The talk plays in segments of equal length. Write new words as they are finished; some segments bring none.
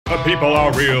The people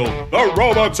are real. The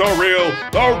robots are real.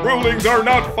 The rulings are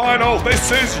not final. This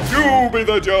is you be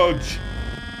the judge.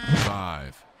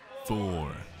 5,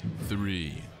 4,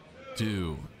 3,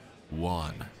 2,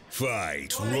 1.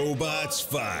 Fight, robots,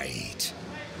 fight.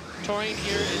 Taurine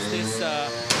here is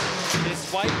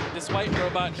this white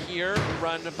robot here,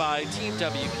 run by Team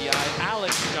WPI.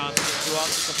 Alex Johnson, who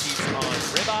also competes on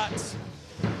Ribot.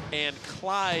 And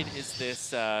Clyde is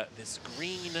this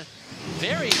green,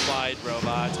 very wide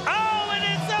robot. Oh, and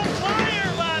it's a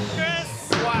fire bot, Chris!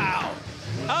 Wow.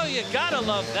 Oh, you gotta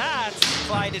love that.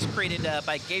 Clyde is created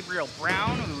by Gabriel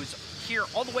Brown, who's here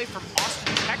all the way from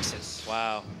Austin, Texas.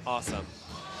 Wow, awesome.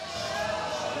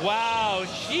 Wow,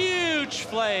 huge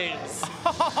flames.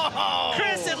 Oh.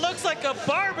 Chris, it looks like a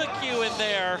barbecue in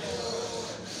there.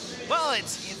 Well,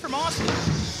 it's from Austin.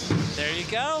 There you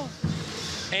go.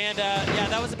 And yeah,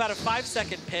 that was about a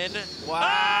 5-second pin.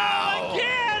 Wow. Oh,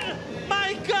 again!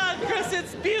 My God, Chris,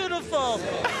 it's beautiful. Oh,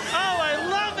 I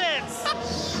love it.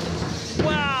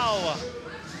 Wow.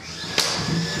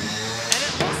 And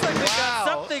it looks like we've got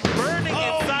something burning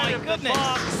inside of the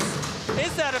box.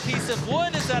 Is that a piece of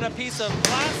wood? Is that a piece of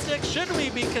plastic? Should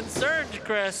we be concerned,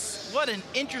 Chris? What an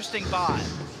interesting bot.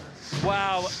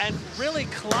 Wow, and really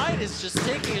Clyde is just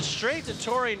taking it straight to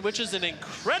Taurine, which is an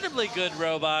incredibly good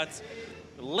robot.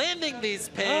 Landing these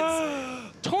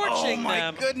pins, torching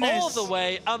them all the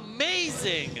way.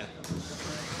 Amazing.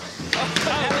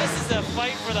 Oh, this is a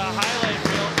fight for the highlight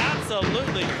reel.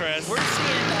 Absolutely, Chris. We're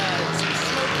seeing some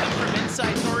smoke come from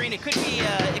inside Taurine. It could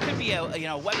be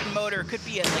a weapon motor. It could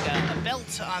be like a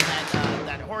belt on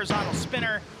that horizontal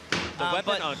spinner. The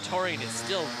weapon on Taurine is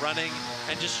still running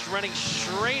and just running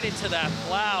straight into that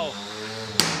plow.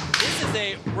 This is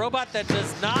a robot that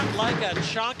does not like a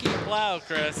chonky plow,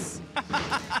 Chris.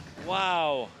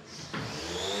 Wow.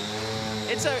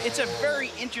 It's a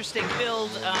very interesting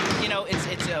build. You know,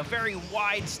 it's a very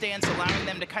wide stance, allowing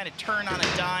them to kind of turn on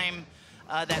a dime.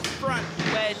 That front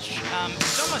wedge,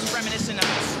 it's almost reminiscent of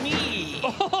a Smee.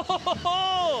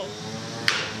 Oh!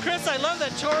 Chris, I love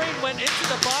that Taurine went into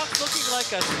the box looking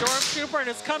like a Stormtrooper and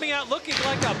is coming out looking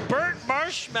like a burnt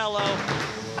marshmallow.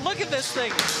 Look at this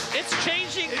thing. It's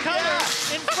changing color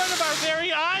in front of our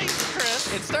very eyes,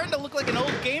 Chris. It's starting to look like an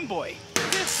old Game Boy.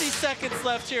 50 seconds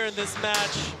left here in this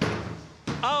match.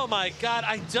 Oh my God,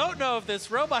 I don't know if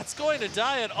this robot's going to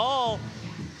die at all.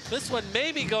 This one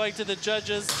may be going to the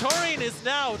judges. Taurine is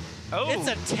now, it's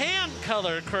a tan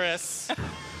color, Chris.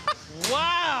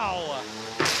 Wow.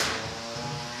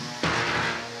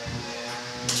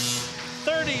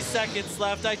 30 seconds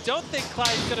left. I don't think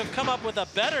Clyde could have come up with a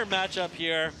better matchup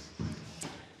here.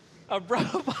 A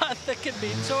robot that can be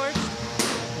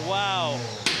torched. Wow.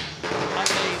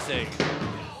 Amazing.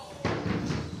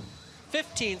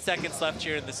 15 seconds left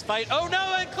here in this fight. Oh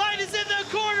no, and Clyde is in the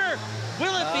corner.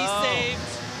 Will it be saved?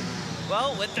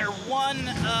 Well, with their one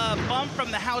bump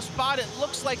from the house bot, it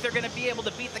looks like they're going to be able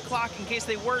to beat the clock in case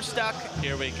they were stuck.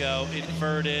 Here we go,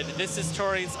 inverted. This is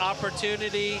Taurine's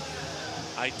opportunity.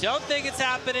 I don't think it's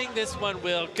happening. This one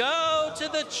will go to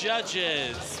the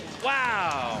judges.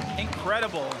 Wow.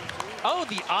 Incredible. Oh,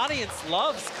 the audience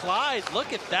loves Clyde.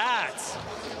 Look at that.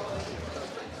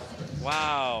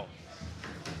 Wow.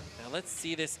 Now let's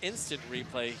see this instant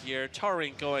replay here.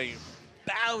 Taurine going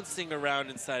bouncing around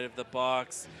inside of the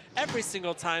box. Every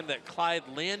single time that Clyde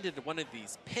landed one of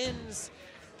these pins,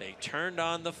 they turned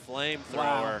on the flamethrower.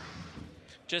 Wow.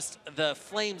 Just the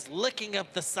flames licking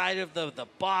up the side of the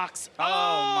box. Oh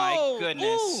my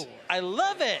goodness. Ooh, I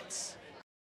love it.